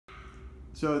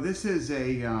So this is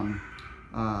a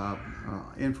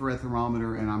infrared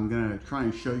thermometer, and I'm going to try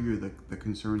and show you the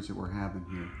concerns that we're having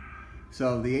here.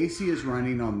 So the AC is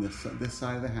running on this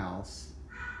side of the house,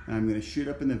 and I'm going to shoot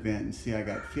up in the vent and see I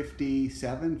got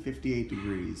 57, 58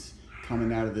 degrees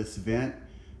coming out of this vent,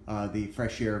 the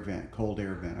fresh air vent, cold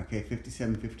air vent. Okay,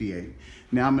 57, 58.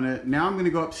 Now I'm going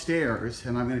to go upstairs,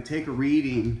 and I'm going to take a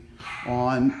reading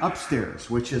on upstairs,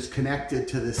 which is connected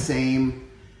to the same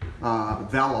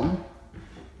vellum.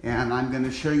 And I'm going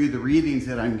to show you the readings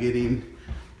that I'm getting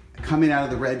coming out of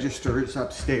the registers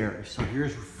upstairs. So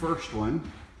here's the first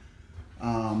one.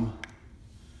 And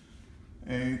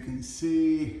you can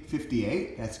see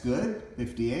 58, that's good,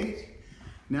 58.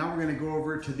 Now we're going to go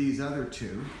over to these other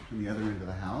two on the other end of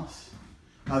the house,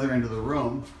 other end of the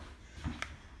room.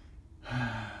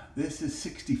 This is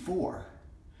 64,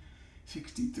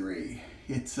 63.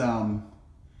 It's,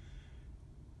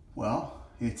 well,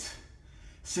 it's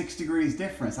 6 degrees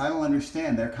difference. I don't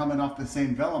understand. They're coming off the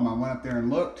same vellum. I went up there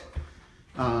and looked.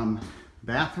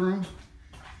 Bathroom,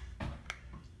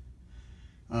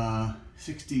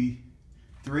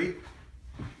 63.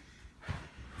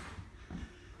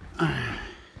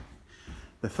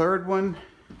 The third one,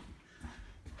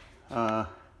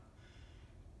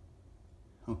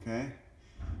 okay,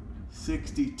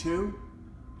 62,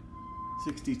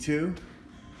 62.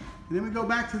 And then we go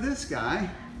back to this guy.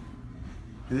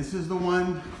 This is the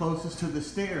one closest to the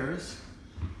stairs,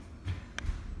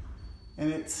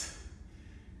 and it's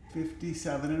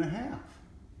 57 and a half.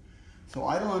 So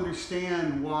I don't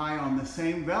understand why on the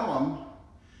same vellum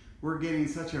we're getting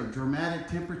such a dramatic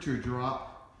temperature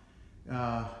drop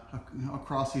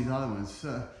across these other ones.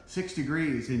 6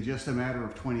 degrees in just a matter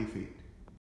of 20 feet.